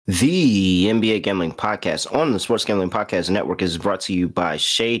The NBA Gambling Podcast on the Sports Gambling Podcast Network is brought to you by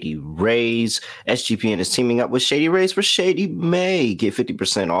Shady Rays. SGPN is teaming up with Shady Rays for Shady May. Get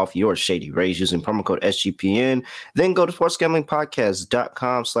 50% off your Shady Rays using promo code SGPN. Then go to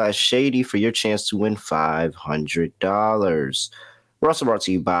sportsgamblingpodcast.com/shady for your chance to win $500. We're also brought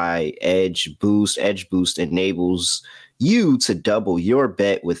to you by Edge Boost. Edge Boost enables you to double your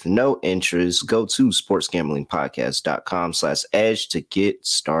bet with no interest. Go to sportsgamblingpodcast.com/edge to get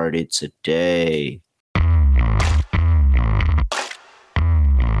started today.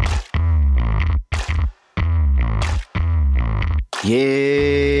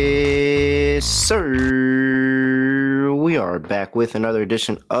 Yes, sir. We are back with another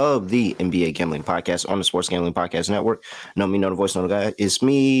edition of the NBA Gambling Podcast on the Sports Gambling Podcast Network. Know me, know the voice, know the guy. It's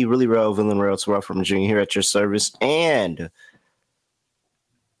me, really real, villain real, Terrell from Junior here at your service. And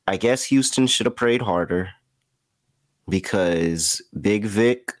I guess Houston should have prayed harder because Big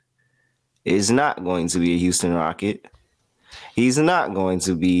Vic is not going to be a Houston Rocket. He's not going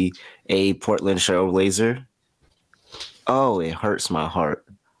to be a Portland Trailblazer. Oh, it hurts my heart.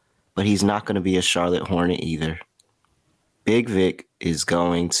 But he's not going to be a Charlotte Hornet either. Big Vic is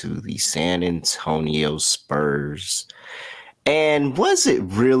going to the San Antonio Spurs. And was it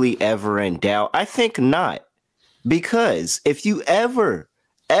really ever in doubt? I think not. Because if you ever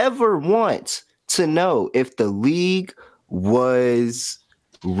want to know if the league was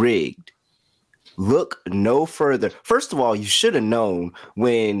rigged, look no further. First of all, you should have known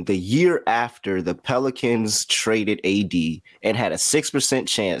when the year after the Pelicans traded AD and had a 6%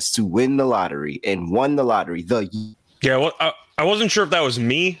 chance to win the lottery and won the lottery. Yeah, well, I wasn't sure if that was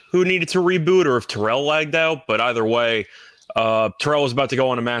me who needed to reboot or if Terrell lagged out, but either way, Terrell was about to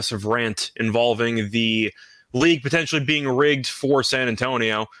go on a massive rant involving the league potentially being rigged for San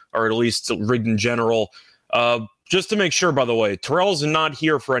Antonio, or at least rigged in general. Just to make sure, by the way, Terrell's not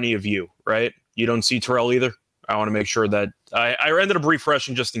here for any of you, right? You don't see Terrell either? I want to make sure that I ended up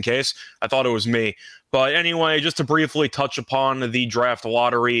refreshing just in case. I thought it was me. But anyway, just to briefly touch upon the draft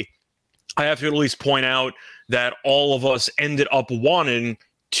lottery, I have to at least point out that all of us ended up wanting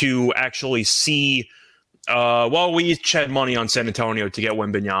to actually see, we each had money on San Antonio to get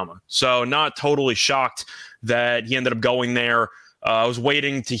Wembanyama. So not totally shocked that he ended up going there. I was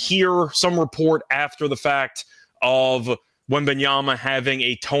waiting to hear some report after the fact of Wembanyama having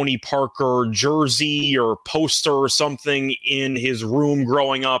a Tony Parker jersey or poster or something in his room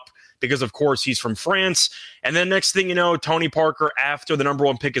growing up, because of course he's from France. And then next thing you know, Tony Parker, after the number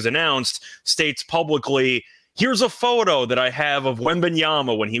one pick is announced, states publicly, here's a photo that I have of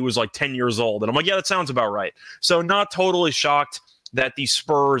Wembanyama when he was like 10 years old. And I'm like, yeah, that sounds about right. So not totally shocked that the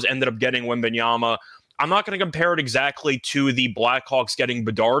Spurs ended up getting Wembanyama. I'm not going to compare it exactly to the Blackhawks getting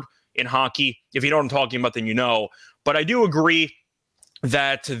Bedard in hockey. If you know what I'm talking about, then you know. But I do agree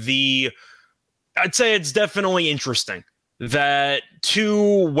that I'd say it's definitely interesting that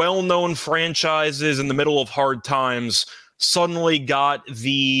two well-known franchises in the middle of hard times suddenly got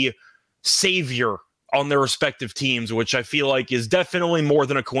the savior on their respective teams, which I feel like is definitely more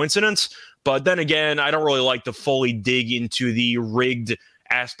than a coincidence. But then again, I don't really like to fully dig into the rigged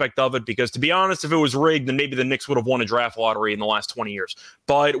aspect of it, because to be honest, if it was rigged, then maybe the Knicks would have won a draft lottery in the last 20 years.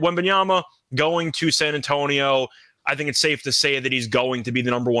 But Wembanyama going to San Antonio, I think it's safe to say that he's going to be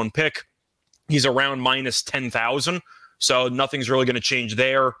the number one pick. He's around minus 10,000, so nothing's really going to change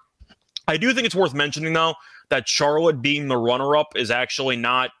there. I do think it's worth mentioning, though, that Charlotte being the runner-up is actually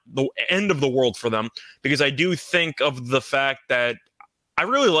not the end of the world for them, because I do think of the fact that I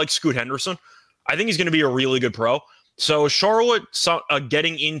really like Scoot Henderson. I think he's going to be a really good pro. So Charlotte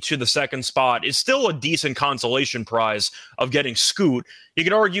getting into the second spot is still a decent consolation prize of getting Scoot. You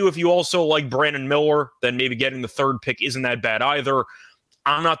could argue if you also like Brandon Miller, then maybe getting the third pick isn't that bad either.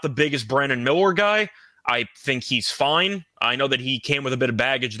 I'm not the biggest Brandon Miller guy. I think he's fine. I know that he came with a bit of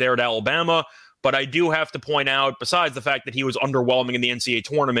baggage there at Alabama, but I do have to point out, besides the fact that he was underwhelming in the NCAA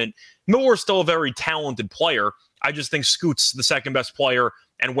tournament, Miller's still a very talented player. I just think Scoot's the second best player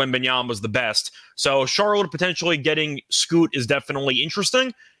and Wembanyama's the best. So Charlotte potentially getting Scoot is definitely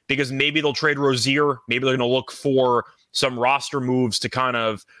interesting, because maybe they'll trade Rozier. Maybe they're going to look for some roster moves to kind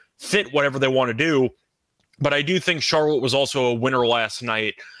of fit whatever they want to do. But I do think Charlotte was also a winner last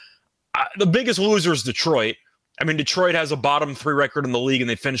night. The biggest loser is Detroit. I mean, Detroit has a bottom three record in the league, and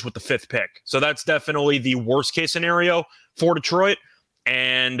they finished with the fifth pick. So that's definitely the worst case scenario for Detroit.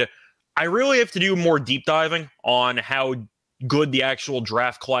 And I really have to do more deep diving on how good the actual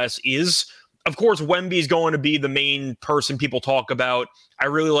draft class is. Of course, Wemby is going to be the main person people talk about. I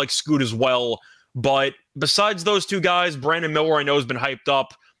really like Scoot as well. But besides those two guys, Brandon Miller, I know, has been hyped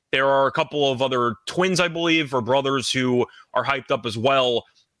up. There are a couple of other twins, I believe, or brothers who are hyped up as well.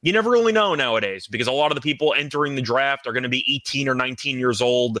 you never really know nowadays because a lot of the people entering the draft are going to be 18 or 19 years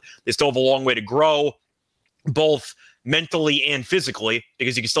old. They still have a long way to grow, both mentally and physically,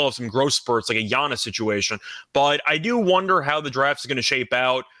 because you can still have some growth spurts like a Giannis situation. But I do wonder how the draft is going to shape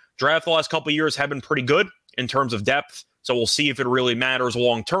out. Draft the last couple of years have been pretty good in terms of depth, so we'll see if it really matters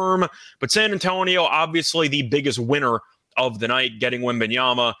long term. But San Antonio, obviously the biggest winner of the night, getting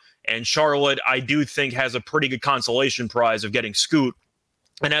Wembanyama. And Charlotte, I do think, has a pretty good consolation prize of getting Scoot.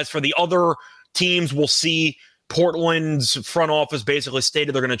 And as for the other teams, we'll see. Portland's front office basically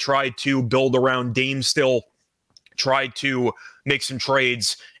stated they're going to try to build around Dame still, try to make some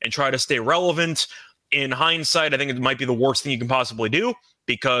trades, and try to stay relevant. In hindsight, I think it might be the worst thing you can possibly do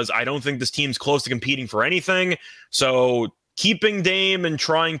because I don't think this team's close to competing for anything. So keeping Dame and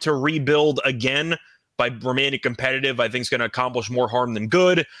trying to rebuild again by remaining competitive, I think is going to accomplish more harm than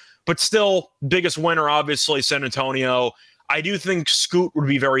good. But still, biggest winner, obviously, San Antonio. I do think Scoot would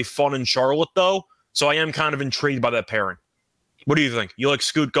be very fun in Charlotte, though. So I am kind of intrigued by that pairing. What do you think? You like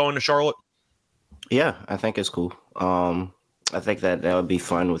Scoot going to Charlotte? Yeah, I think it's cool. I think that would be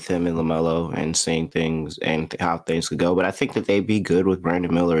fun with him and LaMelo and seeing things and how things could go. But I think that they'd be good with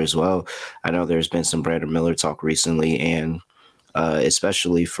Brandon Miller as well. I know there's been some Brandon Miller talk recently, and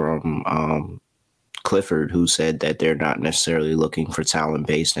especially from Clifford, who said that they're not necessarily looking for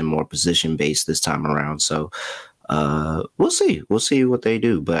talent-based and more position-based this time around. So we'll see. We'll see what they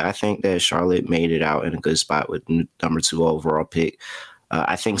do. But I think that Charlotte made it out in a good spot with number 2 overall pick.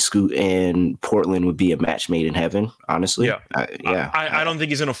 I think Scoot and Portland would be a match made in heaven, honestly. Yeah. I don't think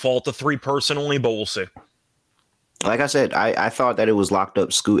he's going to fall to 3 personally, but we'll see. Like I said, I thought that it was locked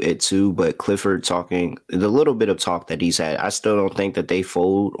up Scoot at 2, but Clifford talking, the little bit of talk that he's had, I still don't think that they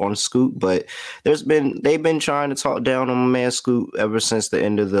fold on Scoot, but they've been trying to talk down on my man Scoot ever since the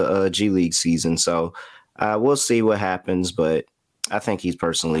end of the G League season. So we'll see what happens, but I think he's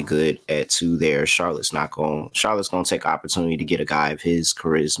personally good at 2 there. Charlotte's going to take opportunity to get a guy of his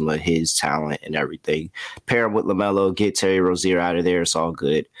charisma, his talent, and everything. Pair him with LaMelo, get Terry Rozier out of there. It's all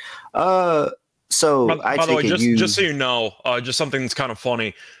good. So by the way, just so you know, just something that's kind of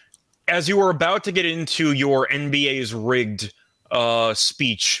funny. As you were about to get into your NBA's rigged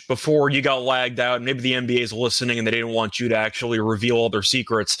speech before you got lagged out, maybe the NBA is listening and they didn't want you to actually reveal all their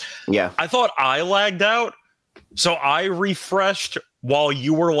secrets. Yeah. I thought I lagged out. So I refreshed while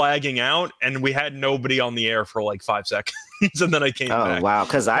you were lagging out, and we had nobody on the air for like 5 seconds, and then I came back. Oh, wow,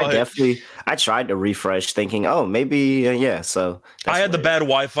 because I tried to refresh thinking, maybe, yeah, so. I had the bad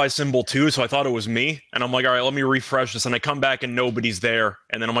Wi-Fi symbol too, so I thought it was me, and I'm like, all right, let me refresh this, and I come back and nobody's there,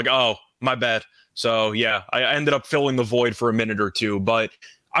 and then I'm like, oh, my bad. So, yeah, I ended up filling the void for a minute or two, but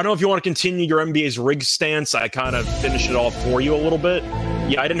I don't know if you want to continue your NBA's rig stance. I kind of finished it off for you a little bit.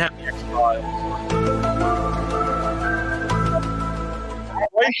 Yeah, I didn't have the extra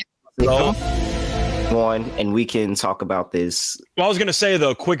on and we can talk about this. Well, I was going to say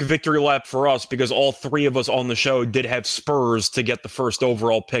the quick victory lap for us because all 3 of us on the show did have Spurs to get the first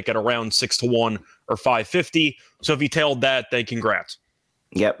overall pick at around 6-1 or 550. So if you tailed that, then congrats.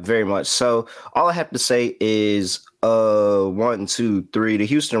 Yep, very much. So all I have to say is 1, 2, 3. The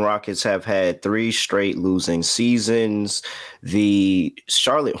Houston Rockets have had 3 straight losing seasons. The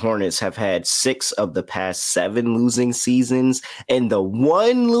Charlotte Hornets have had 6 of the past 7 losing seasons. And the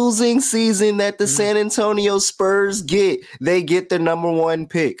 1 losing season that the San Antonio Spurs they get the number 1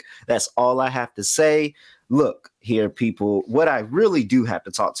 pick. That's all I have to say. Look here, people, what I really do have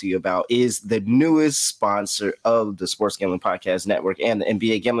to talk to you about is the newest sponsor of the Sports Gambling Podcast Network and the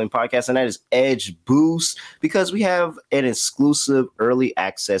NBA Gambling Podcast, and that is Edge Boost, because we have an exclusive early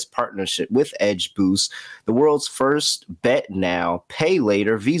access partnership with Edge Boost, the world's first bet now, pay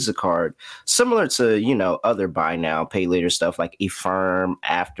later Visa card, similar to, other buy now, pay later stuff like Affirm,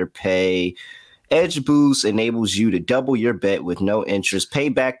 Afterpay. Edge Boost enables you to double your bet with no interest, pay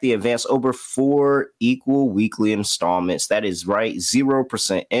back the advance over 4 equal weekly installments. That is right,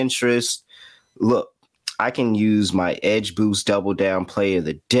 0% interest. Look, I can use my Edge Boost double down play of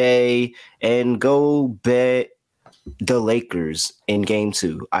the day and go bet the Lakers in game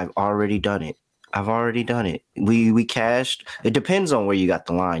 2. I've already done it. We cashed. It depends on where you got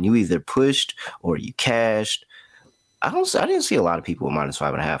the line. You either pushed or you cashed. I didn't see a lot of people with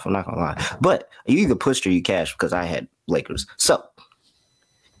 -5.5. I'm not gonna lie, but you either pushed or you cashed because I had Lakers. So,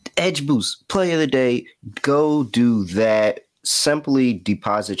 Edge Boost play of the day. Go do that. Simply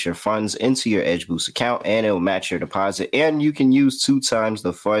deposit your funds into your Edge Boost account, and it will match your deposit. And you can use 2 times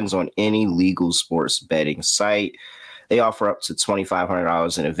the funds on any legal sports betting site. They offer up to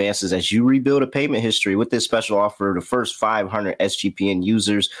 $2,500 in advances as you rebuild a payment history. With this special offer, the first 500 SGPN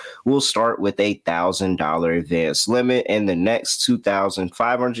users will start with a $1,000 advance limit, and the next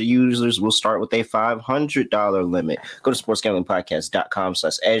 2,500 users will start with a $500 limit. Go to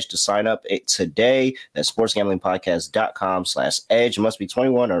sportsgamblingpodcast.com/edge to sign up today. That's sportsgamblingpodcast.com/edge. Must be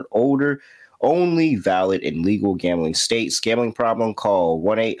 21 or older. Only valid in legal gambling states. Gambling problem? Call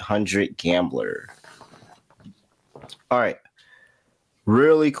 1-800-GAMBLER. All right.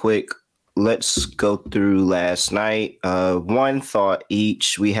 Really quick, let's go through last night. One thought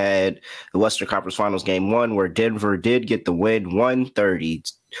each. We had the Western Conference Finals game one where Denver did get the win,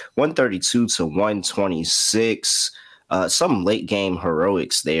 132 to 126. Some late game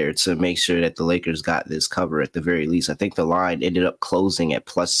heroics there to make sure that the Lakers got this cover at the very least. I think the line ended up closing at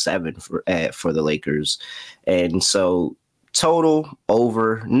 +7 for the Lakers. And so total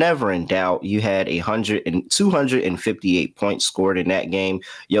over, never in doubt. You had 258 points scored in that game.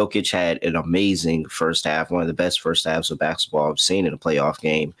 Jokic had an amazing first half, one of the best first halves of basketball I've seen in a playoff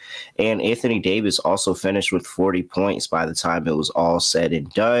game. And Anthony Davis also finished with 40 points by the time it was all said and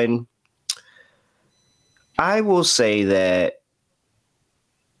done. I will say that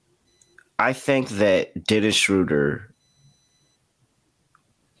I think that Dennis Schroeder,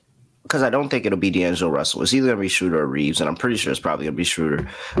 because I don't think it'll be D'Angelo Russell. It's either going to be Schroeder or Reeves, and I'm pretty sure it's probably going to be Schroeder.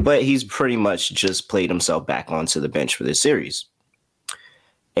 But he's pretty much just played himself back onto the bench for this series.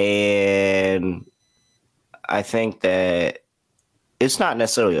 And I think that it's not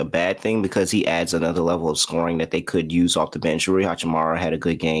necessarily a bad thing because he adds another level of scoring that they could use off the bench. Rui Hachimura had a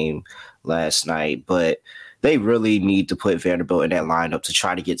good game last night, but they really need to put Vanderbilt in that lineup to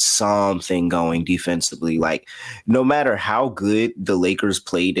try to get something going defensively. Like, no matter how good the Lakers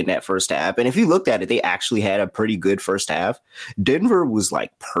played in that first half, and if you looked at it, they actually had a pretty good first half. Denver was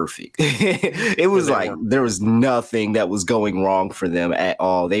like perfect. It was like there was nothing that was going wrong for them at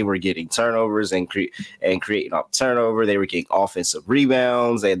all. They were getting turnovers and creating off turnover. They were getting offensive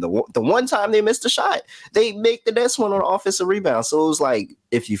rebounds, and the one time they missed a shot, they make the next one on offensive rebound. So it was like,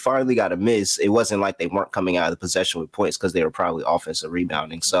 if you finally got a miss, it wasn't like they weren't coming out of the possession with points because they were probably offensive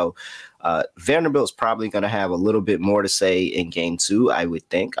rebounding. So Vanderbilt's probably going to have a little bit more to say in game two, I would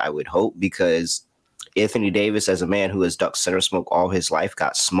think, I would hope, because Anthony Davis, as a man who has ducked center smoke all his life,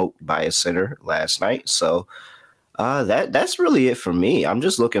 got smoked by a center last night. So that's really it for me. I'm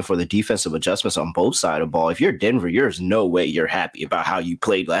just looking for the defensive adjustments on both sides of the ball. If you're Denver, there's no way you're happy about how you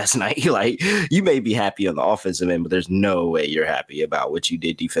played last night. Like, you may be happy on the offensive end, but there's no way you're happy about what you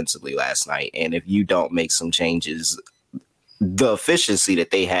did defensively last night. And if you don't make some changes, the efficiency that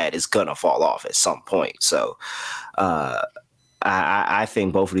they had is gonna fall off at some point. So I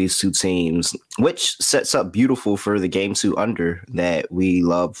think both of these two teams, which sets up beautiful for the game two under that we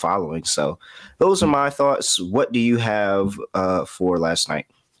love following. So those are my thoughts. What do you have for last night?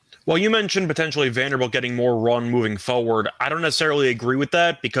 Well, you mentioned potentially Vanderbilt getting more run moving forward. I don't necessarily agree with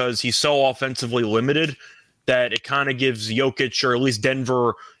that because he's so offensively limited that it kind of gives Jokic, or at least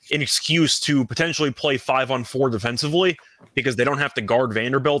Denver, an excuse to potentially play 5-on-4 defensively because they don't have to guard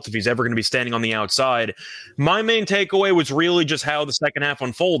Vanderbilt if he's ever going to be standing on the outside. My main takeaway was really just how the second half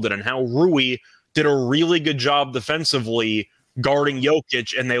unfolded and how Rui did a really good job defensively guarding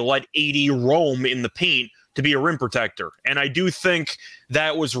Jokic, and they let AD roam in the paint to be a rim protector. And I do think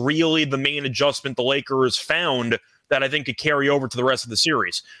that was really the main adjustment the Lakers found that I think could carry over to the rest of the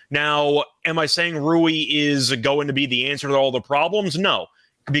series. Now, am I saying Rui is going to be the answer to all the problems? No,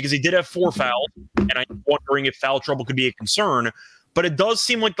 because he did have 4 fouls, and I'm wondering if foul trouble could be a concern. But it does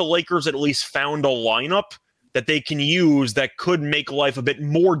seem like the Lakers at least found a lineup that they can use that could make life a bit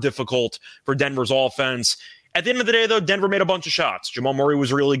more difficult for Denver's offense. At the end of the day, though, Denver made a bunch of shots. Jamal Murray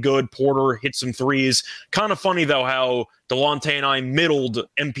was really good. Porter hit some threes. Kind of funny, though, how Delonte and I middled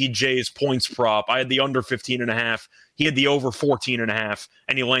MPJ's points prop. I had the under 15.5. He had the over 14.5,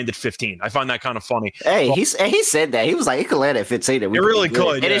 and he landed 15. I find that kind of funny. Hey, he said that. He was like, it could land at 15. It really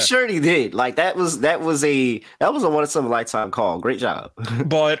could, and it surely did. Like, that was a once in a lifetime call. Great job.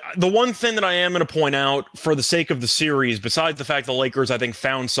 But the one thing that I am going to point out for the sake of the series, besides the fact the Lakers, I think,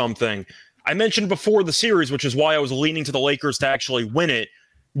 found something, I mentioned before the series, which is why I was leaning to the Lakers to actually win it.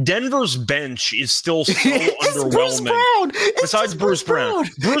 Denver's bench is still so underwhelming. Bruce Brown. Besides Bruce Brown.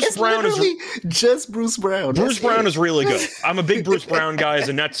 Bruce Brown is just Bruce Brown. Bruce Brown is really good. I'm a big Bruce Brown guy as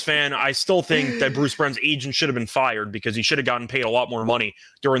a Nets fan. I still think that Bruce Brown's agent should have been fired because he should have gotten paid a lot more money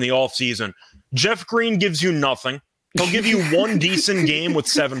during the offseason. Jeff Green gives you nothing. He'll give you one decent game with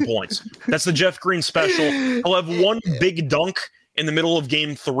 7 points. That's the Jeff Green special. He'll have one big dunk in the middle of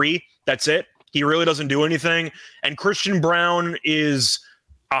game 3. That's it. He really doesn't do anything. And Christian Brown is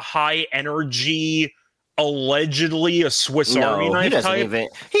a high energy, allegedly a Swiss Army No, he knife doesn't type. even.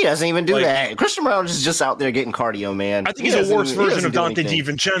 He doesn't even do Like, that. Christian Brown is just out there getting cardio, man. I think he's a worse He version doesn't of do Dante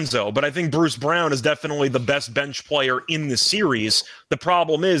anything. DiVincenzo, but I think Bruce Brown is definitely the best bench player in the series. The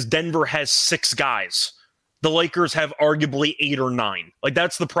problem is Denver has 6 guys. The Lakers have arguably 8 or 9. Like,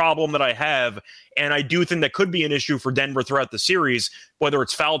 that's the problem that I have, and I do think that could be an issue for Denver throughout the series, whether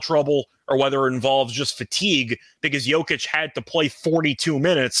it's foul trouble or whether it involves just fatigue, because Jokic had to play 42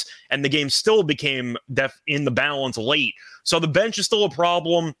 minutes, and the game still became in the balance late. So the bench is still a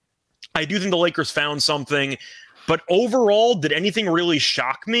problem. I do think the Lakers found something, but overall, did anything really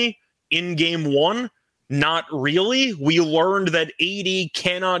shock me in game 1? Not really. We learned that AD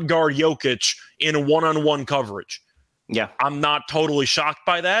cannot guard Jokic in one-on-one coverage. Yeah. I'm not totally shocked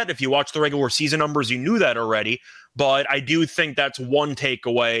by that. If you watch the regular season numbers, you knew that already, but I do think that's one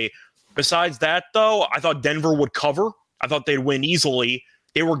takeaway. Besides that, though, I thought Denver would cover. I thought they'd win easily.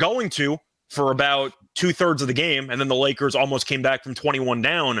 They were going to for about 2/3 of the game, and then the Lakers almost came back from 21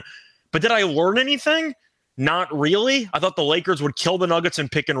 down. But did I learn anything? Not really. I thought the Lakers would kill the Nuggets in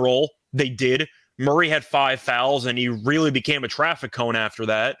pick and roll. They did. Murray had 5 fouls, and he really became a traffic cone after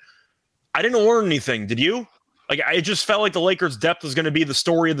that. I didn't learn anything. Did you? Like, I just felt like the Lakers' depth was going to be the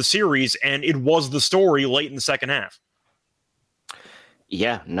story of the series, and it was the story late in the second half.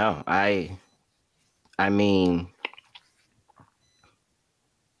 Yeah, no, I mean,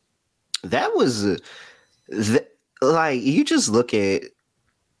 that was like, you just look at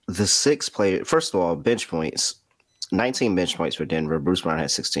the 6 players. First of all, bench points. 19 bench points for Denver. Bruce Brown had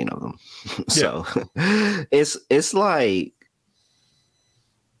 16 of them. So it's like,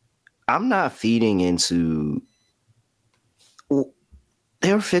 I'm not feeding into.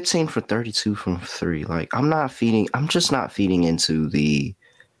 They were 15 for 32 from 3. Like, I'm just not feeding into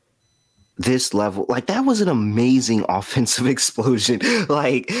this level. Like, that was an amazing offensive explosion.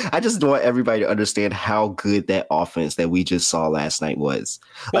 Like, I just want everybody to understand how good that offense that we just saw last night was.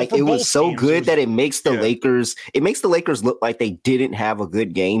 Well, like, it was so good that it makes the Lakers look like they didn't have a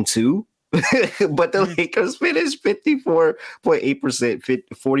good game too. But the Lakers finished 54.8%,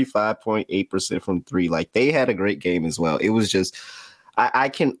 45.8% from 3. Like, they had a great game as well. It was just, I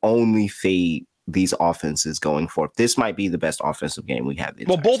can only fade these offenses going forth. This might be the best offensive game we have.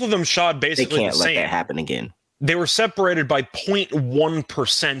 Well, both of them shot basically they can't the let same. that happen again. They were separated by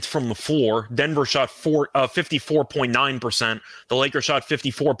 0.1% from the floor. Denver shot 54.9%. The Lakers shot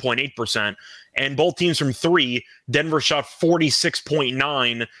 54.8%. And both teams from 3, Denver shot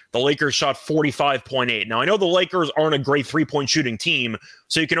 46.9. The Lakers shot 45.8. Now, I know the Lakers aren't a great three-point shooting team,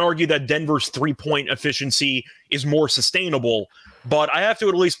 so you can argue that Denver's three-point efficiency is more sustainable. But I have to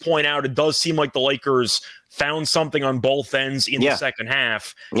at least point out, it does seem like the Lakers found something on both ends in the second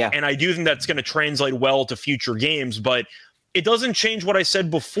half. Yeah. And I do think that's going to translate well to future games. But it doesn't change what I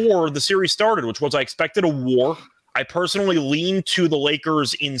said before the series started, which was I expected a war. I personally leaned to the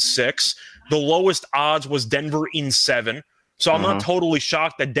Lakers in 6. The lowest odds was Denver in 7. So I'm not totally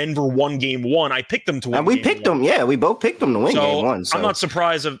shocked that Denver won game 1. I picked them to win. And we picked them. Yeah, we both picked them to win game 1. So I'm not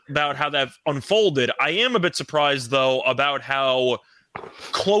surprised about how that unfolded. I am a bit surprised, though, about how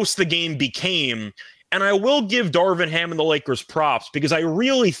close the game became. And I will give Darvin Ham and the Lakers props because I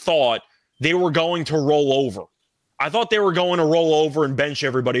really thought they were going to roll over. I thought they were going to roll over and bench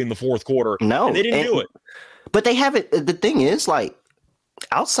everybody in the fourth quarter. No, and they didn't do it. But they haven't. The thing is, like,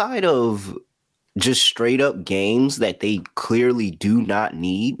 outside of just straight up games that they clearly do not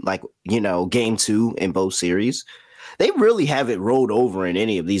need, like, game 2 in both series, they really haven't rolled over in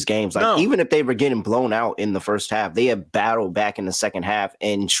any of these games. Like, even if they were getting blown out in the first half, they have battled back in the second half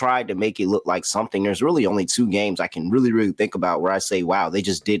and tried to make it look like something. There's really only 2 games I can really think about where I say, wow, they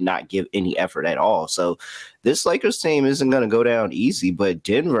just did not give any effort at all. So this Lakers team isn't going to go down easy, but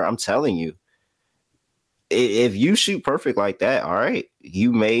Denver, I'm telling you, if you shoot perfect like that, all right,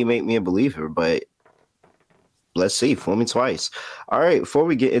 you may make me a believer, but let's see. Fool me twice. All right, before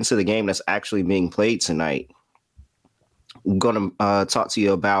we get into the game that's actually being played tonight, I'm going to talk to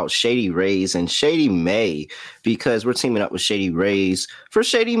you about Shady Rays and Shady May, because we're teaming up with Shady Rays for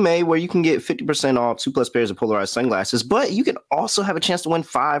Shady May, where you can get 50% off 2+ pairs of polarized sunglasses, but you can also have a chance to win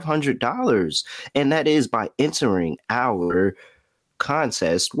 $500. And that is by entering our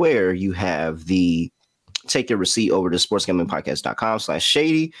contest, where you have take your receipt over to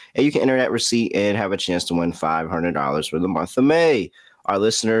sportsgamblingpodcast.com/shady, and you can enter that receipt and have a chance to win $500 for the month of May. Our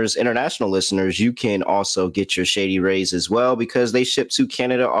listeners, international listeners, you can also get your Shady Rays as well, because they ship to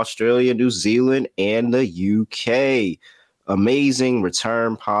Canada, Australia, New Zealand, and the UK. Amazing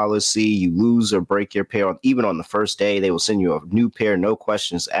return policy. You lose or break your pair even on the first day, they will send you a new pair, no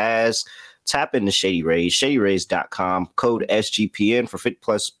questions asked. Tap into Shady Rays, shadyrays.com, code SGPN for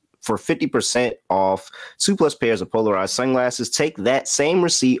for 50% off 2+ pairs of polarized sunglasses. Take that same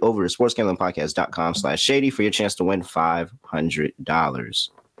receipt over to sportsgamblingpodcast.com/shady for your chance to win $500.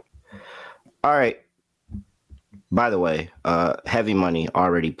 All right. By the way, heavy money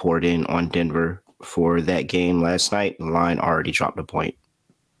already poured in on Denver for that game last night. The line already dropped a point.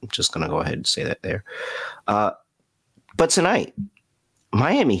 I'm just going to go ahead and say that there. But tonight,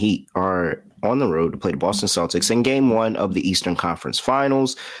 Miami Heat are on the road to play the Boston Celtics in game 1 of the Eastern Conference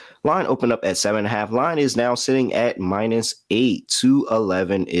Finals. Line opened up at 7.5. Line is now sitting at -8.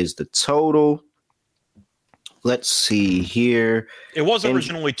 211 is the total. Let's see here. It was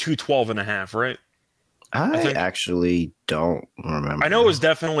originally 212.5, right? I actually don't remember. I know it was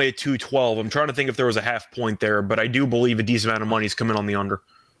definitely a 212. I'm trying to think if there was a half point there, but I do believe a decent amount of money is coming on the under.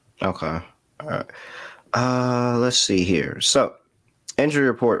 Okay. All right. Let's see here. So, injury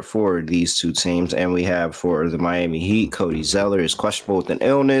report for these two teams, and we have for the Miami Heat, Cody Zeller is questionable with an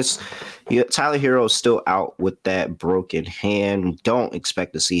illness. Tyler Hero is still out with that broken hand. We don't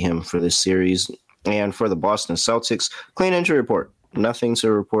expect to see him for this series. And for the Boston Celtics, clean injury report. Nothing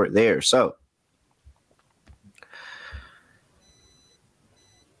to report there. So,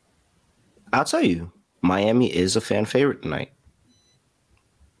 I'll tell you, Miami is a fan favorite tonight.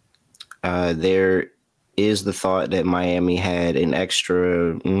 There is the thought that Miami had an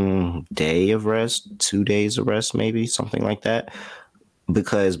extra day of rest, 2 days of rest, maybe something like that,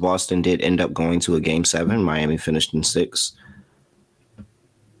 because Boston did end up going to a game 7. Miami finished in 6.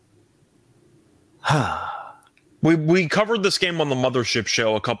 We covered this game on the Mothership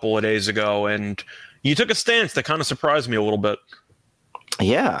show a couple of days ago, and you took a stance that kind of surprised me a little bit.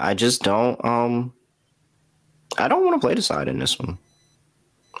 Yeah, I just don't. I don't want to play the side in this one.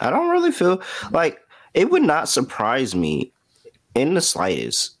 I don't really feel like it would not surprise me in the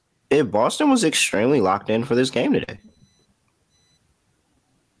slightest if Boston was extremely locked in for this game today.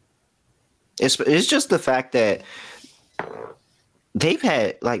 It's just the fact that they've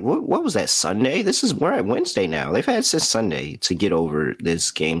had, like, what was that, Sunday? We're at Wednesday now. They've had since Sunday to get over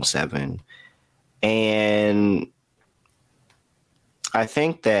this game 7. And I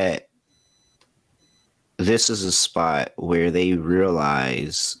think that this is a spot where they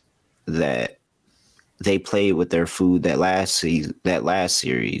realize that they played with their food that last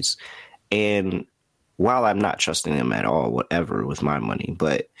series. And while I'm not trusting them at all, whatever, with my money,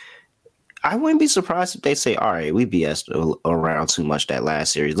 but I wouldn't be surprised if they say, all right, we BS'd around too much that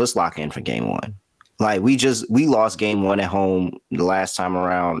last series. Let's lock in for game 1. Like, we lost game 1 at home the last time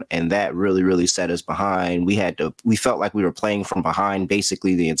around, and that really, really set us behind. We felt like we were playing from behind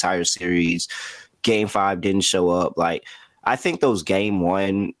basically the entire series. Game 5 didn't show up. Like, I think those game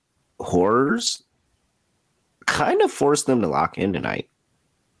 1 horrors kind of forced them to lock in tonight.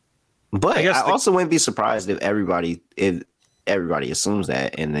 But I also wouldn't be surprised if everybody assumes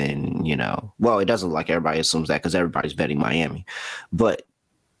that, and then, well, it doesn't look like everybody assumes that because everybody's betting Miami. But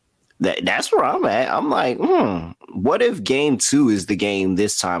that's where I'm at. I'm like, what if game 2 is the game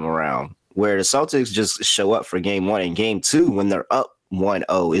this time around, where the Celtics just show up for game 1, and game 2, when they're up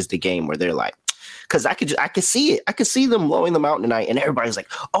 1-0, is the game where they're like, because I could see it. I could see them blowing them out tonight, and everybody's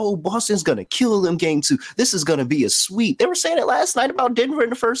like, oh, Boston's going to kill them game 2. This is going to be a sweep. They were saying it last night about Denver in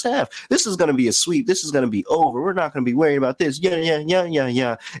the first half. This is going to be a sweep. This is going to be over. We're not going to be worried about this.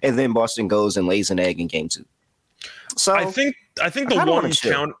 Yeah. And then Boston goes and lays an egg in game 2. So I think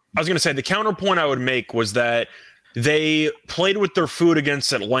the counterpoint I would make was that they played with their food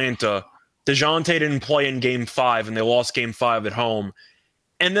against Atlanta. DeJounte didn't play in game 5, and they lost game 5 at home.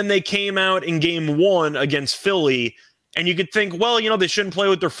 And then they came out in game 1 against Philly, and you could think, well, they shouldn't play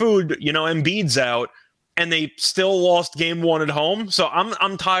with their food. Embiid's out, and they still lost game 1 at home. So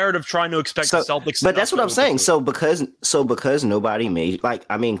I'm tired of trying to expect the Celtics. But that's what I'm saying. So because nobody made,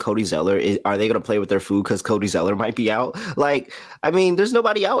 Cody Zeller, are they going to play with their food because Cody Zeller might be out? There's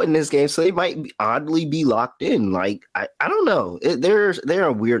nobody out in this game, so they might oddly be locked in. I don't know. They're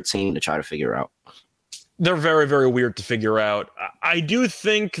a weird team to try to figure out. They're very, very weird to figure out. I do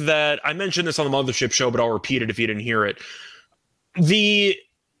think that I mentioned this on the Mothership show, but I'll repeat it if you didn't hear it. The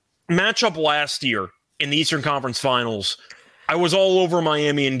matchup last year in the Eastern Conference Finals, I was all over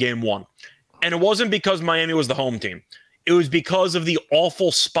Miami in game 1. And it wasn't because Miami was the home team. It was because of the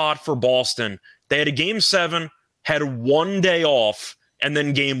awful spot for Boston. They had a game 7, had 1 day off, and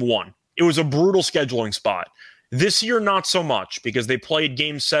then game 1. It was a brutal scheduling spot. This year, not so much, because they played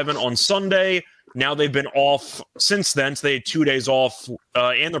game 7 on Sunday. Now they've been off since then, so they had 2 days off,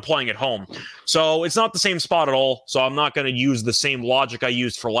 and they're playing at home. So it's not the same spot at all, so I'm not going to use the same logic I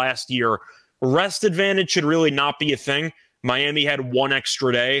used for last year. Rest advantage should really not be a thing. Miami had 1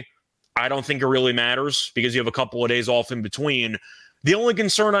 extra day. I don't think it really matters because you have a couple of days off in between. The only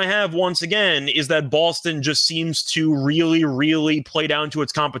concern I have, once again, is that Boston just seems to really, really play down to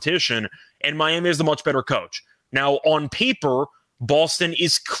its competition, and Miami is the much better coach. Now, on paper, Boston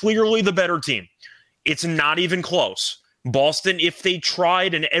is clearly the better team. It's not even close. Boston, if they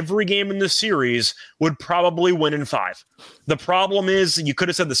tried in every game in this series, would probably win in 5. The problem is you could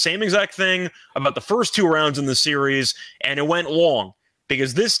have said the same exact thing about the first 2 rounds in the series, and it went long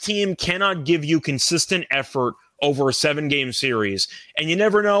because this team cannot give you consistent effort over a 7-game series, and you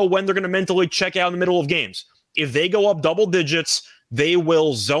never know when they're going to mentally check out in the middle of games. If they go up double digits, they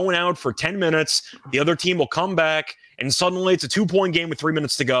will zone out for 10 minutes. The other team will come back, and suddenly it's a 2-point game with 3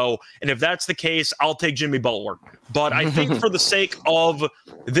 minutes to go. And if that's the case, I'll take Jimmy Butler. But I think for the sake of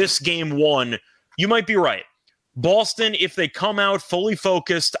this game 1, you might be right. Boston, if they come out fully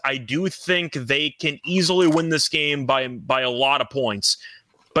focused, I do think they can easily win this game by a lot of points.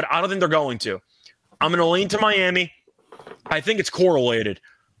 But I don't think they're going to. I'm going to lean to Miami. I think it's correlated.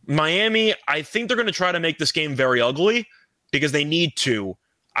 Miami, I think they're going to try to make this game very ugly because they need to.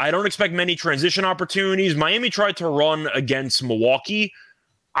 I don't expect many transition opportunities. Miami tried to run against Milwaukee.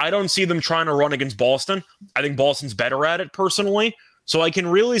 I don't see them trying to run against Boston. I think Boston's better at it personally. So I can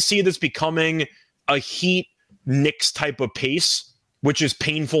really see this becoming a Heat-Knicks type of pace, which is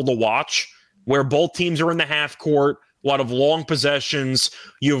painful to watch, where both teams are in the half court, a lot of long possessions.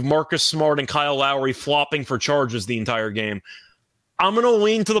 You have Marcus Smart and Kyle Lowry flopping for charges the entire game. I'm going to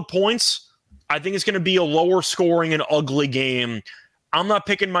lean to the points. I think it's going to be a lower scoring and ugly game. I'm not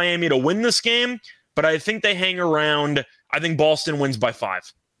picking Miami to win this game, but I think they hang around. I think Boston wins by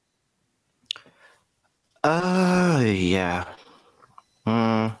 5. Yeah.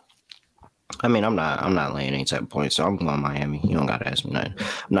 I mean, I'm not laying any type of points, so I'm going Miami. You don't gotta ask me nothing. I'm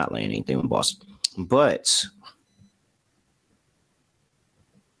not laying anything with Boston, but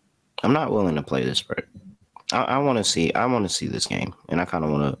I'm not willing to play this spread. I want to see this game, and I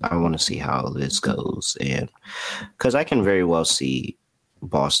want to see how this goes, and because I can very well see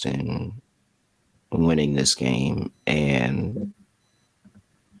Boston winning this game and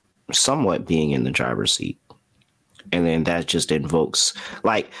somewhat being in the driver's seat. And then that just invokes,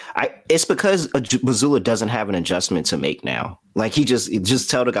 it's because Mazzulla doesn't have an adjustment to make now. Like, he just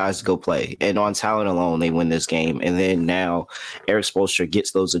tell the guys to go play. And on talent alone, they win this game. And then now Eric Spoelstra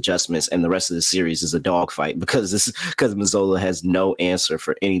gets those adjustments, and the rest of the series is a dogfight because Mazzulla has no answer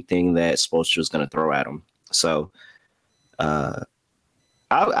for anything that Spoelstra is going to throw at him. So,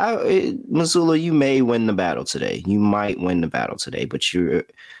 Mazzulla, you may win the battle today. You might win the battle today, but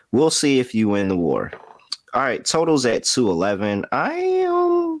we'll see if you win the war. All right, totals at 211.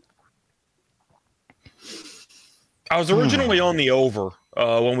 I was originally on the over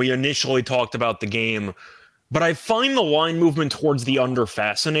when we initially talked about the game, but I find the line movement towards the under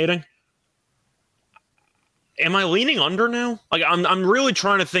fascinating. Am I leaning under now? Like, I'm really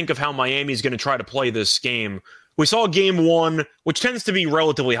trying to think of how Miami's going to try to play this game. We saw game 1, which tends to be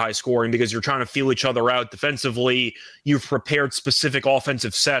relatively high scoring because you're trying to feel each other out defensively. You've prepared specific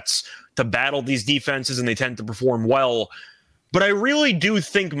offensive sets to battle these defenses, and they tend to perform well. But I really do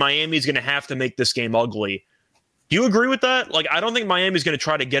think Miami's going to have to make this game ugly. Do you agree with that? Like, I don't think Miami's going to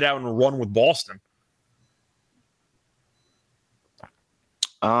try to get out and run with Boston.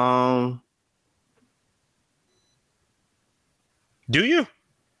 Do you?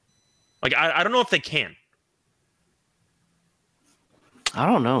 Like, I don't know if they can. I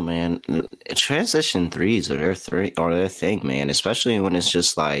don't know, man. Transition threes are their thing, man. Especially when it's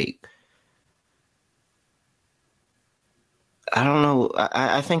just like, I don't know.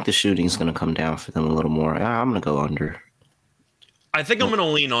 I think the shooting's going to come down for them a little more. I'm going to go under. I think I'm going to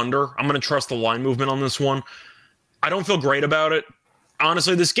lean under. I'm going to trust the line movement on this one. I don't feel great about it.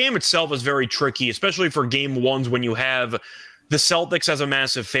 Honestly, this game itself is very tricky, especially for game 1s when you have the Celtics as a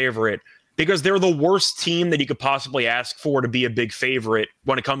massive favorite, because they're the worst team that you could possibly ask for to be a big favorite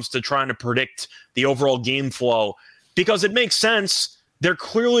when it comes to trying to predict the overall game flow, because it makes sense. They're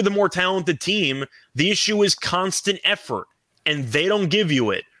clearly the more talented team. The issue is constant effort, and they don't give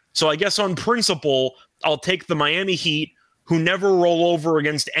you it. So I guess on principle, I'll take the Miami Heat, who never roll over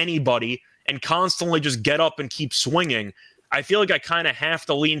against anybody and constantly just get up and keep swinging. I feel like I kind of have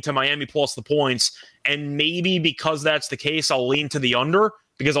to lean to Miami plus the points, and maybe because that's the case, I'll lean to the under,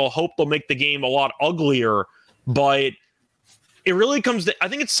 because I'll hope they'll make the game a lot uglier. But it really comes to, I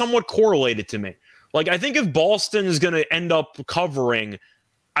think it's somewhat correlated to me. Like, I think if Boston is going to end up covering,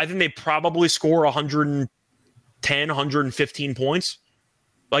 I think they probably score 110, 115 points.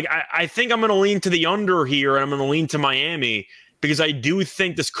 Like, I think I'm going to lean to the under here, and I'm going to lean to Miami, because I do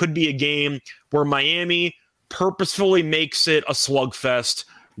think this could be a game where Miami purposefully makes it a slugfest,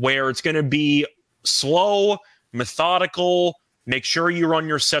 where it's going to be slow, methodical, Make sure you run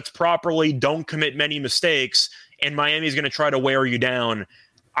your sets properly. Don't commit many mistakes. And Miami's going to try to wear you down.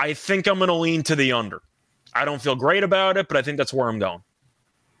 I think I'm going to lean to the under. I don't feel great about it, but I think that's where I'm going.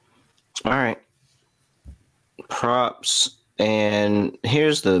 All right. Props. And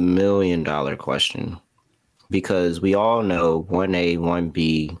here's the $1 million question. Because we all know 1A,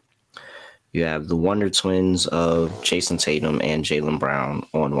 1B, you have the Wonder Twins of Jason Tatum and Jaylen Brown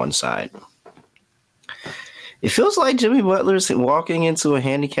on one side. It feels like Jimmy Butler's walking into a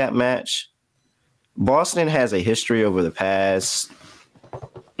handicap match. Boston has a history over the past,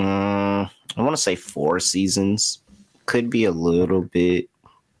 I want to say 4 seasons. Could be a little bit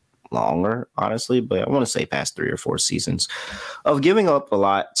longer, honestly, but I want to say past 3 or 4 seasons of giving up a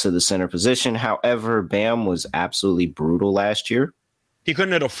lot to the center position. However, Bam was absolutely brutal last year. He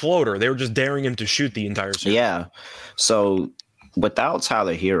couldn't hit a floater. They were just daring him to shoot the entire series. Yeah. So without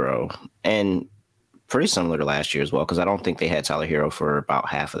Tyler Hero, and pretty similar to last year as well, because I don't think they had Tyler Hero for about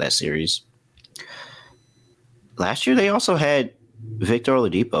half of that series. Last year, they also had Victor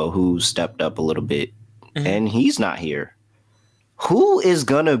Oladipo, who stepped up a little bit, and he's not here. Who is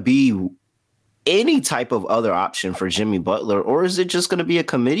going to be any type of other option for Jimmy Butler, or is it just going to be a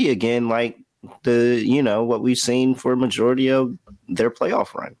committee again, like what we've seen for a majority of their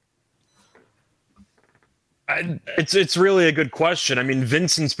playoff run? It's really a good question. I mean,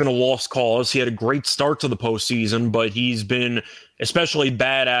 Vincent's been a lost cause. He had a great start to the postseason, but he's been especially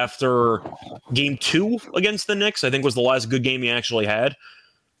bad after game 2 against the Knicks. I think was the last good game he actually had.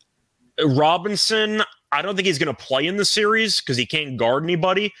 Robinson, I don't think he's going to play in the series because he can't guard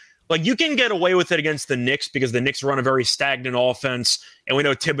anybody. Like, you can get away with it against the Knicks because the Knicks run a very stagnant offense, and we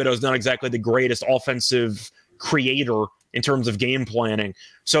know Thibodeau's not exactly the greatest offensive creator in terms of game planning.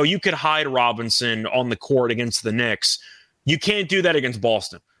 So you could hide Robinson on the court against the Knicks. You can't do that against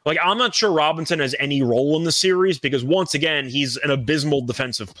Boston. Like, I'm not sure Robinson has any role in the series because, once again, he's an abysmal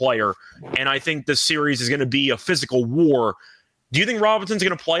defensive player, and I think this series is going to be a physical war. Do you think Robinson's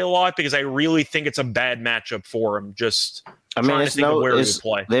going to play a lot? Because I really think it's a bad matchup for him.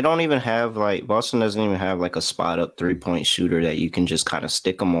 They don't even have Boston doesn't even have a spot up 3-point shooter that you can just kind of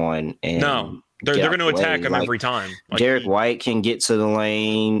stick them on. And no, they're going to attack him every time. Derek White can get to the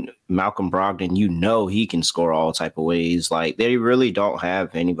lane. Malcolm Brogdon, he can score all type of ways. Like, they really don't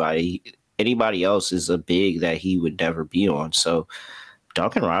have anybody. Anybody else is a big that he would never be on. So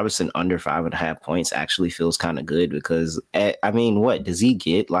Duncan Robinson under 5.5 points actually feels kind of good because, what does he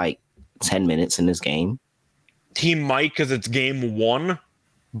get 10 minutes in this game? He might because it's game 1,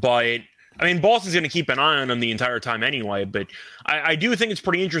 but Boston's going to keep an eye on him the entire time anyway. But I do think it's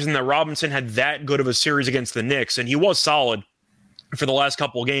pretty interesting that Robinson had that good of a series against the Knicks, and he was solid for the last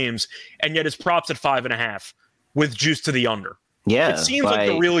couple of games, and yet his props at 5.5 with juice to the under. Yeah, it seems like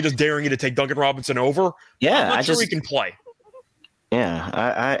they're really just daring you to take Duncan Robinson over. Yeah, I'm not sure he can play.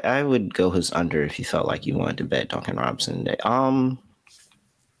 Yeah, I would go his under if you felt like you wanted to bet Duncan Robinson. To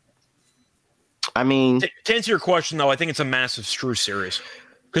answer your question, though, I think it's a massive Strus series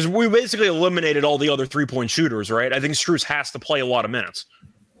because we basically eliminated all the other 3-point shooters, right? I think Strus has to play a lot of minutes.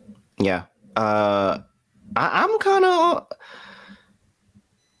 Yeah. I'm kind of...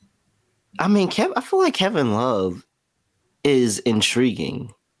 I feel like Kevin Love is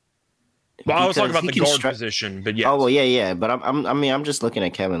intriguing. Well, I was talking about the guard position, but yeah. Oh well, yeah. But I'm just looking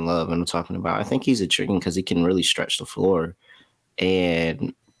at Kevin Love, and I'm talking about. I think he's intriguing because he can really stretch the floor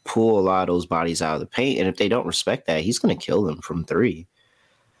and pull a lot of those bodies out of the paint. And if they don't respect that, he's going to kill them from 3.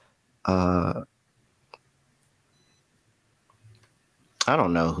 I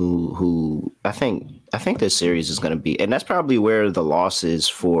don't know who. I think this series is going to be, and that's probably where the losses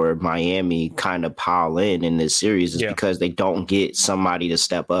for Miami kind of pile in this series is because they don't get somebody to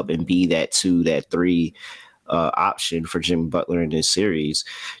step up and be that 2, that 3 option for Jimmy Butler in this series.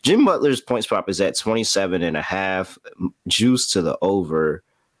 Jimmy Butler's points prop is at 27.5, juice to the over.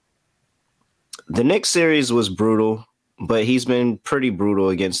 The Knicks series was brutal, but he's been pretty brutal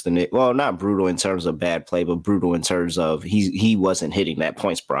against the Knicks. Well, not brutal in terms of bad play, but brutal in terms of he wasn't hitting that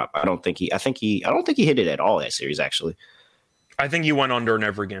points prop. I don't think he hit it at all that series, actually. I think he went under in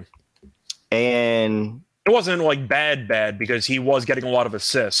every game. And it wasn't bad because he was getting a lot of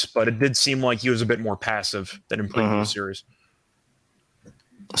assists, but it did seem like he was a bit more passive than in previous series.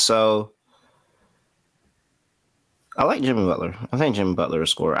 So I like Jimmy Butler. I think Jimmy Butler is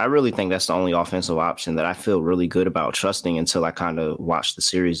a scorer. I really think that's the only offensive option that I feel really good about trusting until I kind of watch the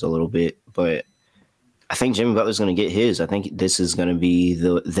series a little bit. But I think Jimmy Butler's going to get his. I think this is going to be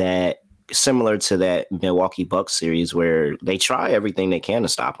that similar to that Milwaukee Bucks series where they try everything they can to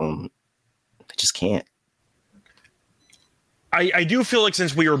stop him. They just can't. I do feel like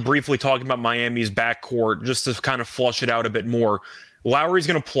since we were briefly talking about Miami's backcourt, just to kind of flush it out a bit more, Lowry's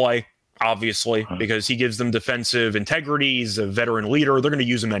going to play, obviously, because he gives them defensive integrity. He's a veteran leader. They're going to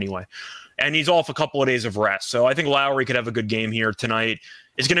use him anyway. And he's off a couple of days of rest. So I think Lowry could have a good game here tonight.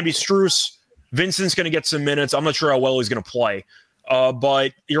 It's going to be Strus. Vincent's going to get some minutes. I'm not sure how well he's going to play.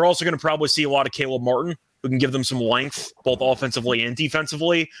 But you're also going to probably see a lot of Caleb Martin, who can give them some length, both offensively and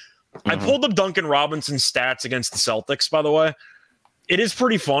defensively. I pulled up Duncan Robinson's stats against the Celtics, by the way. It is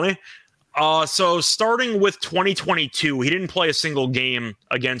pretty funny. So starting with 2022, he didn't play a single game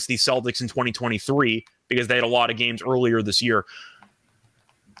against the Celtics in 2023 because they had a lot of games earlier this year.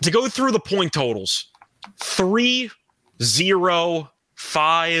 To go through the point totals, 3, 0,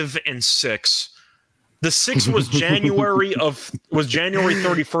 5, and 6. The 6 was January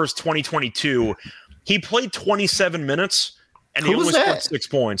 31st, 2022. He played 27 minutes. And he only scored 6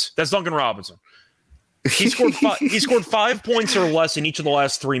 points. That's Duncan Robinson. He scored 5 points or less in each of the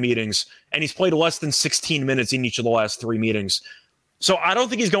last 3 meetings, and he's played less than 16 minutes in each of the last 3 meetings. So I don't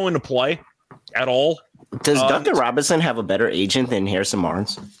think he's going to play at all. Does Duncan Robinson have a better agent than Harrison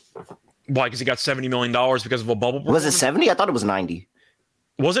Barnes? Why? Because he got $70 million because of a bubble. Was it 70? I thought it was 90.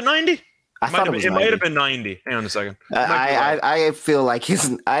 Was it 90? I thought it was 90. It might have been 90. Hang on a second. I feel like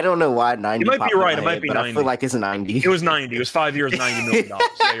I don't know why 90. You might be right. It might be 90. I feel like it's 90. It was 90. It was 5 years, $90 million.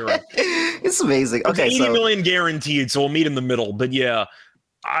 Yeah, you're right. It's amazing. Okay, it's 80 million guaranteed, so we'll meet in the middle. But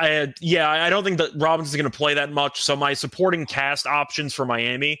I don't think that Robinson's going to play that much. So my supporting cast options for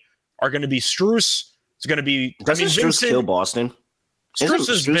Miami are going to be Strus. It's going to be Strus kill Boston? Strus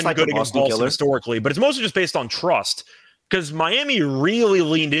has been good against Boston historically, but it's mostly just based on trust. Because Miami really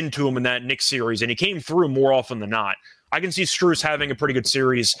leaned into him in that Knicks series, and he came through more often than not. I can see Strus having a pretty good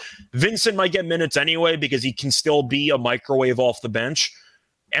series. Vincent might get minutes anyway because he can still be a microwave off the bench.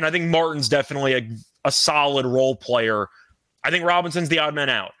 And I think Martin's definitely a solid role player. I think Robinson's the odd man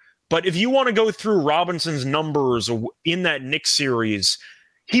out. But if you want to go through Robinson's numbers in that Knicks series,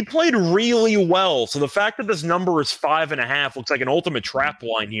 he played really well. So the fact that this number is 5.5 looks like an ultimate trap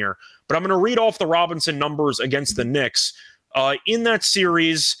line here. But I'm going to read off the Robinson numbers against the Knicks. In that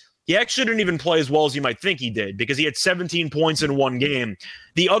series, he actually didn't even play as well as you might think he did because he had 17 points in one game.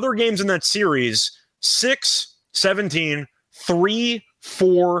 The other games in that series, 6, 17, 3,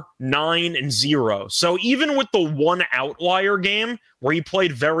 4, 9, and 0. So even with the one outlier game where he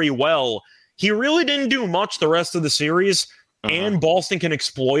played very well, he really didn't do much the rest of the series. And Boston can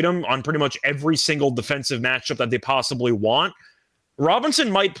exploit him on pretty much every single defensive matchup that they possibly want. Robinson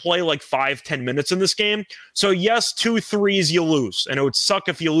might play like 5-10 minutes in this game. So yes, 2 threes you lose. And it would suck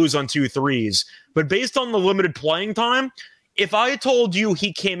if you lose on 2 threes. But based on the limited playing time, if I told you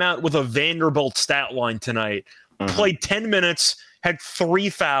he came out with a Vanderbilt stat line tonight, played 10 minutes, had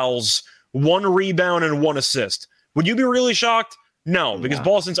 3 fouls, 1 rebound, and 1 assist, would you be really shocked? No, because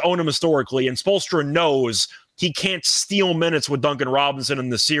Boston's owned him historically, and Spoelstra knows he can't steal minutes with Duncan Robinson in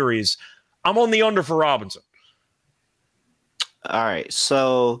the series. I'm on the under for Robinson. All right,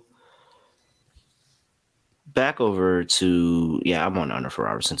 so back over to I'm on under for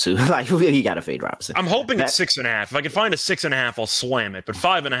Robinson too. Like you got to fade Robinson. I'm hoping it's 6.5. If I can find a 6.5, I'll slam it. But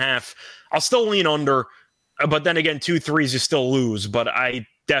 5.5, I'll still lean under. But then again, 2 threes you still lose. But I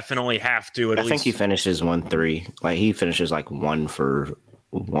definitely have to. I think he finishes 1-3. Like he finishes like 1 for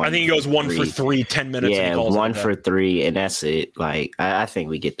 1. I think he goes 1 for 3, 10 minutes. Yeah, 1 for 3, and that's it. Like I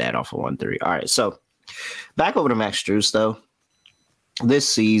think we get that off of 1-3. All right, so back over to Max Strus though. This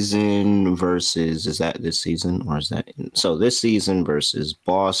season versus is that this season or is that so this season versus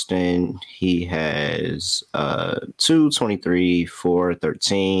Boston, he has 2-23,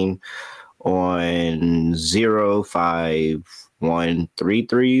 4-13 on 0, 5, 1, 3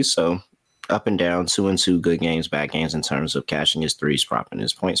 threes. So up and down, 2-2 good games, bad games in terms of cashing his threes prop and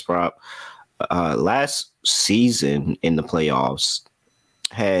his points prop. Last season in the playoffs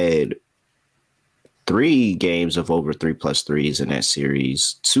had 3 games of over 3+ threes in that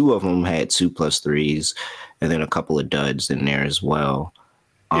series. 2 of them had 2+ threes, and then a couple of duds in there as well.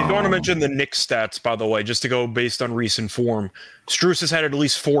 You want to mention the Knicks stats, by the way, just to go based on recent form. Strus has had at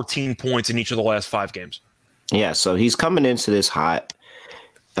least 14 points in each of the last 5 games. Yeah, so he's coming into this hot.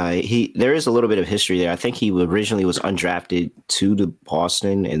 There is a little bit of history there. I think he originally was undrafted to the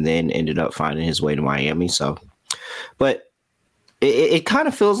Boston and then ended up finding his way to Miami. So, but it kind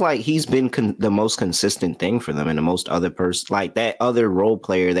of feels like he's been the most consistent thing for them and the most other person, like that other role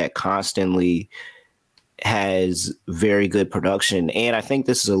player that constantly has very good production. And I think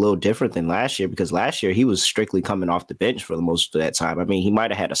this is a little different than last year because last year he was strictly coming off the bench for the most of that time. I mean, he might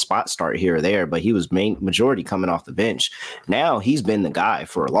have had a spot start here or there, but he was majority coming off the bench. Now he's been the guy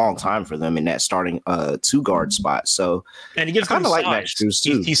for a long time for them in that starting two guard spot. So, and he gives them like size. Max Strus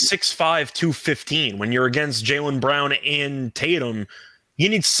too. He's 6'5", 215. When you're against Jaylen Brown and Tatum, you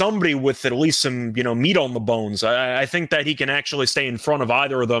need somebody with at least some, meat on the bones. I think that he can actually stay in front of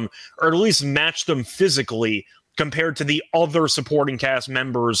either of them, or at least match them physically compared to the other supporting cast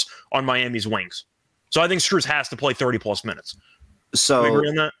members on Miami's wings. So I think Strus has to play 30-plus minutes. So, do you agree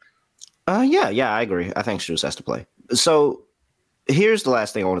on that? Yeah, I agree. I think Strus has to play. So here's the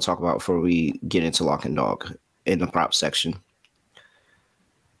last thing I want to talk about before we get into Lock and Dog in the prop section.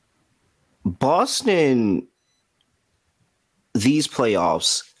 Boston, these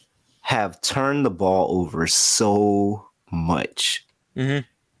playoffs have turned the ball over so much. Mm-hmm.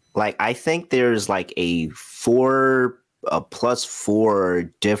 Like, I think there's like a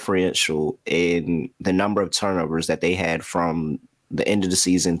 +4 differential in the number of turnovers that they had from the end of the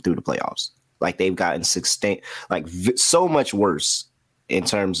season through the playoffs. Like, they've gotten so much worse in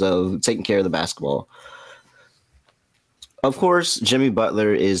terms of taking care of the basketball. Of course, Jimmy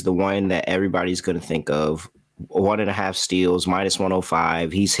Butler is the one that everybody's going to think of. 1.5 steals,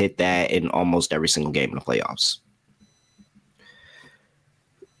 -105. He's hit that in almost every single game in the playoffs.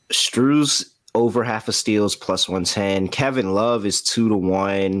 Strus over half a steals, +110. Kevin Love is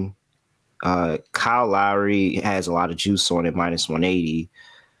 2-1. Kyle Lowry has a lot of juice on it, -180.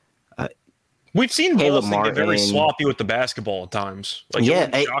 We've seen Caleb Boston get very sloppy with the basketball at times.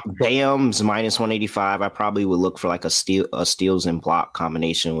 Bam's -185. I probably would look for like a steals and block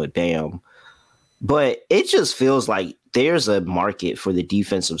combination with Bam. But it just feels like there's a market for the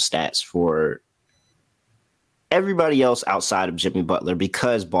defensive stats for everybody else outside of Jimmy Butler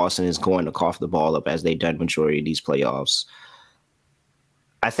because Boston is going to cough the ball up as they've done majority of these playoffs.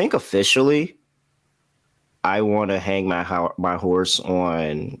 I think officially, I want to hang my horse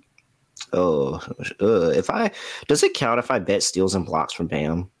on. Does it count if I bet steals and blocks from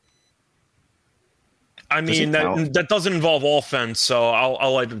Bam? I mean, that doesn't involve offense, so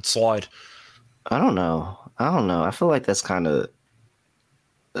I'll let it slide. I don't know. I feel like that's kind of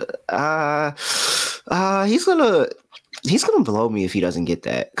he's gonna blow me if he doesn't get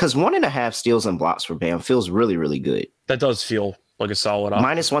that, because 1.5 steals and blocks for Bam feels really, really good. That does feel like a solid option.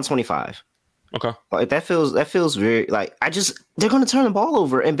 -125. Okay. Like that feels very like they're gonna turn the ball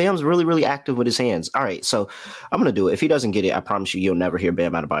over, and Bam's really, really active with his hands. All right, so I'm gonna do it. If he doesn't get it, I promise you'll never hear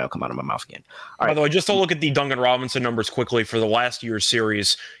Bam Adebayo come out of my mouth again. By the way, just to look at the Duncan Robinson numbers quickly for the last year's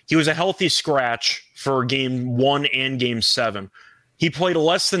series, he was a healthy scratch for Game 1 and Game 7. He played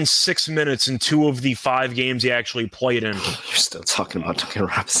less than 6 minutes in 2 of the 5 games he actually played in. You're still talking about Duncan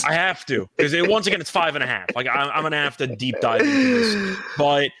Robinson. I have to, because once again, it's 5.5. Like I'm going to have to deep dive into this.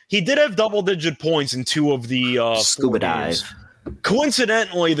 But he did have double-digit points in 2 of the scuba games. dive.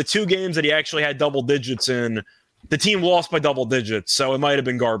 Coincidentally, the 2 games that he actually had double digits in, the team lost by double digits, so it might have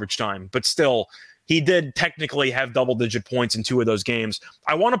been garbage time. But still, he did technically have double-digit points in 2 of those games.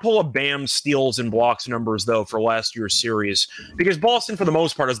 I want to pull up Bam's steals and blocks numbers, though, for last year's series, because Boston, for the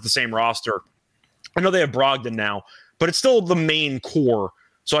most part, has the same roster. I know they have Brogdon now, but it's still the main core.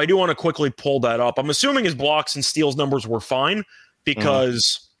 So I do want to quickly pull that up. I'm assuming his blocks and steals numbers were fine,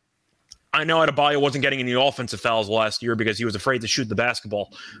 because I know Adebayo wasn't getting any offensive fouls last year because he was afraid to shoot the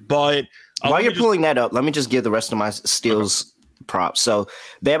basketball. But while you're pulling that up, let me just give the rest of my steals props. So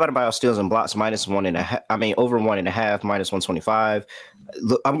Bam Adebayo steals and blocks -1.5. I mean, over 1.5, -125.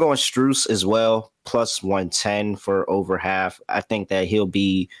 I'm going Strus as well, +110 for over half. I think that he'll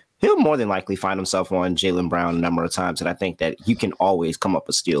more than likely find himself on Jaylen Brown a number of times, and I think that you can always come up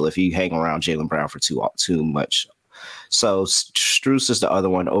with steal if you hang around Jaylen Brown for too much. So Strus is the other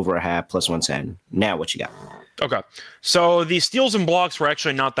one, over a half, +110. Now what you got? Okay, so the steals and blocks were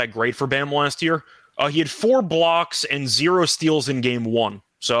actually not that great for Bam last year. He had 4 blocks and 0 steals in Game 1.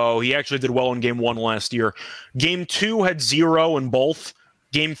 So he actually did well in Game 1 last year. Game 2 had 0 in both.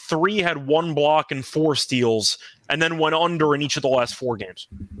 Game 3 had 1 block and 4 steals, and then went under in each of the last 4 games.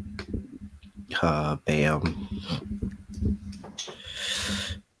 Bam.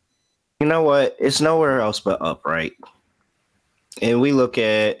 You know what? It's nowhere else but up, right? And we look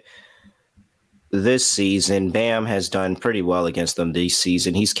at this season, Bam has done pretty well against them this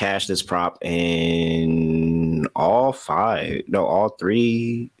season. He's cashed his prop in all 4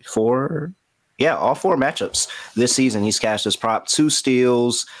 matchups this season. He's cashed his prop, 2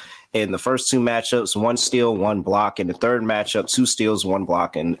 steals in the first 2 matchups, 1 steal, 1 block in the third matchup, 2 steals, 1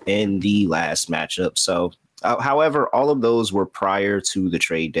 block in the last matchup. So, however, all of those were prior to the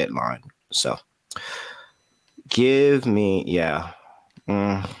trade deadline. So, Give me, yeah.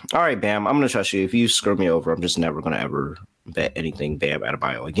 All right, Bam. I'm gonna trust you. If you screw me over, I'm just never gonna ever bet anything Bam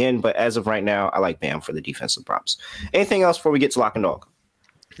Adebayo again. But as of right now, I like Bam for the defensive props. Anything else before we get to lock and dog?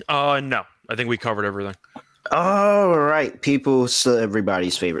 No. I think we covered everything. All right, people. So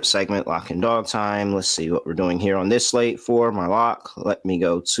everybody's favorite segment, lock and dog time. Let's see what we're doing here on this slate for my lock. Let me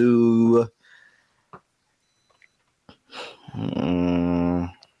go to.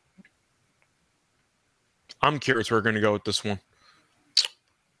 I'm curious where we're going to go with this one.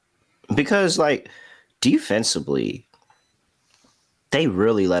 Because, like, defensively, they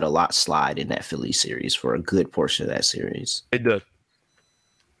really let a lot slide in that Philly series for a good portion of that series. They did.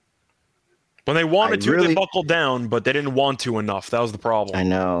 When they wanted to, they buckled down, but they didn't want to enough. That was the problem. I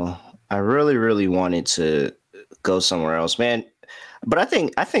know. I really, really wanted to go somewhere else, man. But I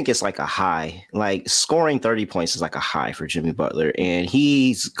think it's like a high. Like scoring 30 points is like a high for Jimmy Butler, and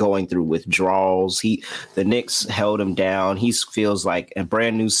he's going through withdrawals. The Knicks held him down. He feels like a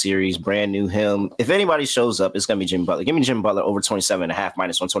brand new series, brand new him. If anybody shows up, it's gonna be Jimmy Butler. Give me Jimmy Butler over 27.5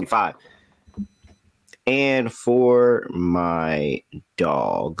 minus 125. And for my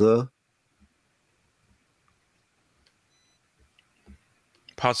dog,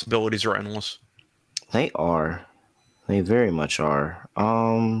 possibilities are endless. They are. They very much are.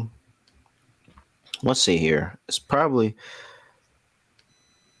 Let's see here. It's probably.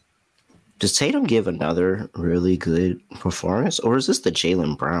 Does Tatum give another really good performance, or is this the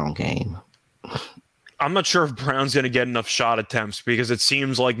Jaylen Brown game? I'm not sure if Brown's going to get enough shot attempts because it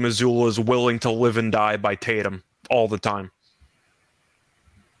seems like Missoula is willing to live and die by Tatum all the time.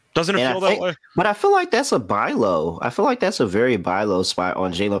 Doesn't it feel that way? But I feel like that's a buy low. I feel like that's a very buy low spot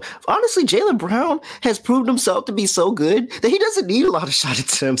on Jaylen. Honestly, Jaylen Brown has proved himself to be so good that he doesn't need a lot of shot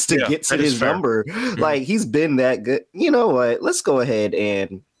attempts to get to his number. Mm-hmm. Like, he's been that good. You know what? Let's go ahead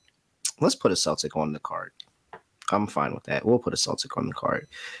and let's put a Celtic on the card. I'm fine with that. We'll put a Celtic on the card.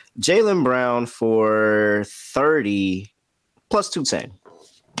 Jaylen Brown for 30 plus 210.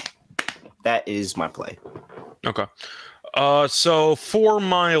 That is my play. Okay. So for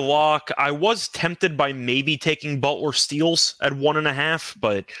my lock, I was tempted by maybe taking Butler steals at 1.5,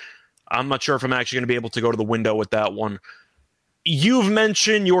 but I'm not sure if I'm actually going to be able to go to the window with that one. You've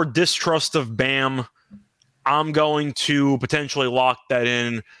mentioned your distrust of Bam. I'm going to potentially lock that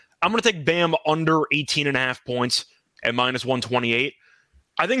in. I'm going to take Bam under 18.5 points at minus 128.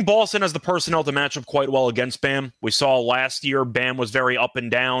 I think Boston has the personnel to match up quite well against Bam. We saw last year Bam was very up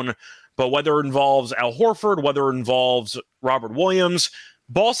and down. But whether it involves Al Horford, whether it involves Robert Williams,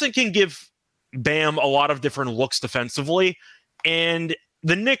 Boston can give Bam a lot of different looks defensively. And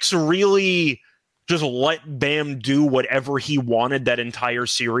the Knicks really just let Bam do whatever he wanted that entire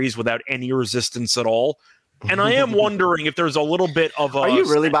series without any resistance at all. And I am wondering if there's a little bit of a... Are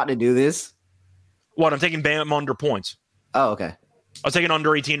you really about to do this? What? I'm taking Bam under points. Oh, okay. I was taking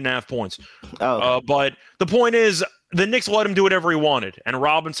under 18.5 points. Oh, okay. But the point is, the Knicks let him do whatever he wanted. And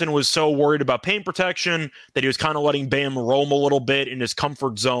Robinson was so worried about paint protection that he was kind of letting Bam roam a little bit in his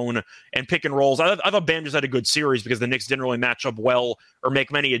comfort zone and pick and rolls. I thought Bam just had a good series because the Knicks didn't really match up well or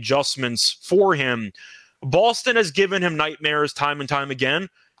make many adjustments for him. Boston has given him nightmares time and time again.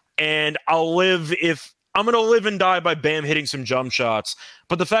 And I'm going to live and die by Bam hitting some jump shots.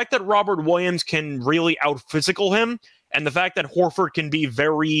 But the fact that Robert Williams can really out-physical him, and the fact that Horford can be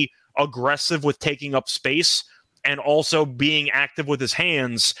very aggressive with taking up space and also being active with his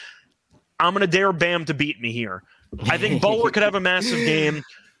hands, I'm going to dare Bam to beat me here. I think Butler could have a massive game.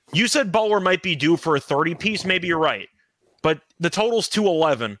 You said Butler might be due for a 30-piece. Maybe you're right. But the total's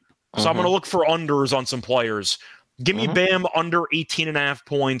 211, so I'm going to look for unders on some players. Give me Bam under 18.5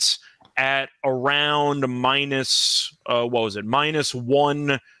 points at around minus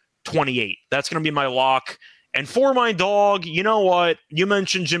 128. That's going to be my lock. And for my dog, you know what? You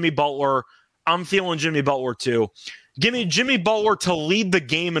mentioned Jimmy Butler. I'm feeling Jimmy Butler too. Give me Jimmy Butler to lead the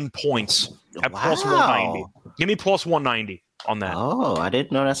game in points at plus 190. Give me plus 190 on that. Oh, I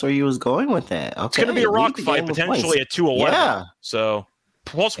didn't know that's where you was going with that. Okay. It's going to be a rock fight potentially at 211. Yeah. So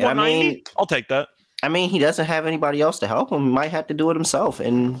plus 190, I'll take that. I mean, he doesn't have anybody else to help him. He might have to do it himself.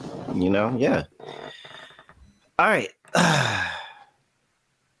 And, yeah. All right.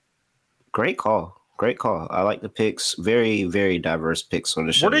 Great call. I like the picks. Very, very diverse picks on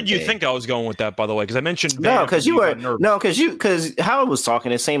the show. Where did you think I was going with that, by the way? Because I mentioned because Howard was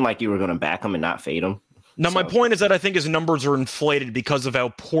talking. It seemed like you were going to back him and not fade him. Now, my point is that I think his numbers are inflated because of how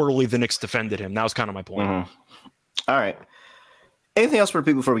poorly the Knicks defended him. That was kind of my point. All right. Anything else for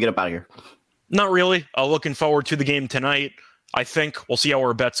people before we get up out of here? Not really. Looking forward to the game tonight. I think we'll see how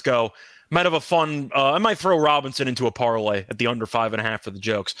our bets go. Might have a fun. I might throw Robinson into a parlay at the under 5.5 for the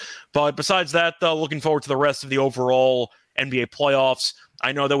jokes. But besides that, looking forward to the rest of the overall NBA playoffs.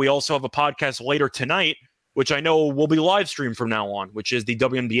 I know that we also have a podcast later tonight, which I know will be live streamed from now on, which is the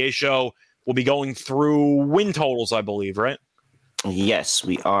WNBA show. We'll be going through win totals, I believe, right? Yes,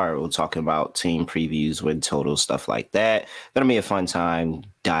 we are. We'll talk about team previews, win totals, stuff like that. Gonna be a fun time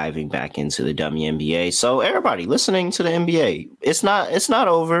diving back into the WNBA. So everybody listening to the NBA, it's not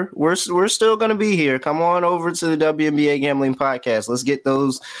over. We're still gonna be here. Come on over to the WNBA Gambling Podcast. Let's get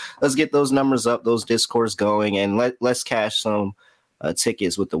those numbers up, those discourse going, and let's cash some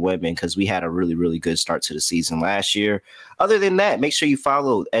tickets with the women, because we had a really, really good start to the season last year. Other than that, make sure you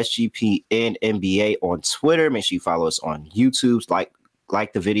follow SGP and NBA on Twitter. Make sure you follow us on YouTube.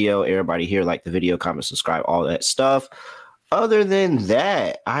 Like the video. Everybody here, like the video, comment, subscribe, all that stuff. Other than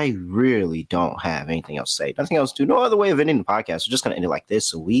that, I really don't have anything else to say. Nothing else to do. No other way of ending the podcast. We're just going to end it like this.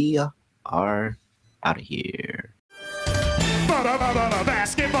 So we are out of here.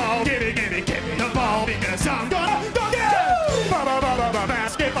 Basketball, give me the ball because I'm gonna go get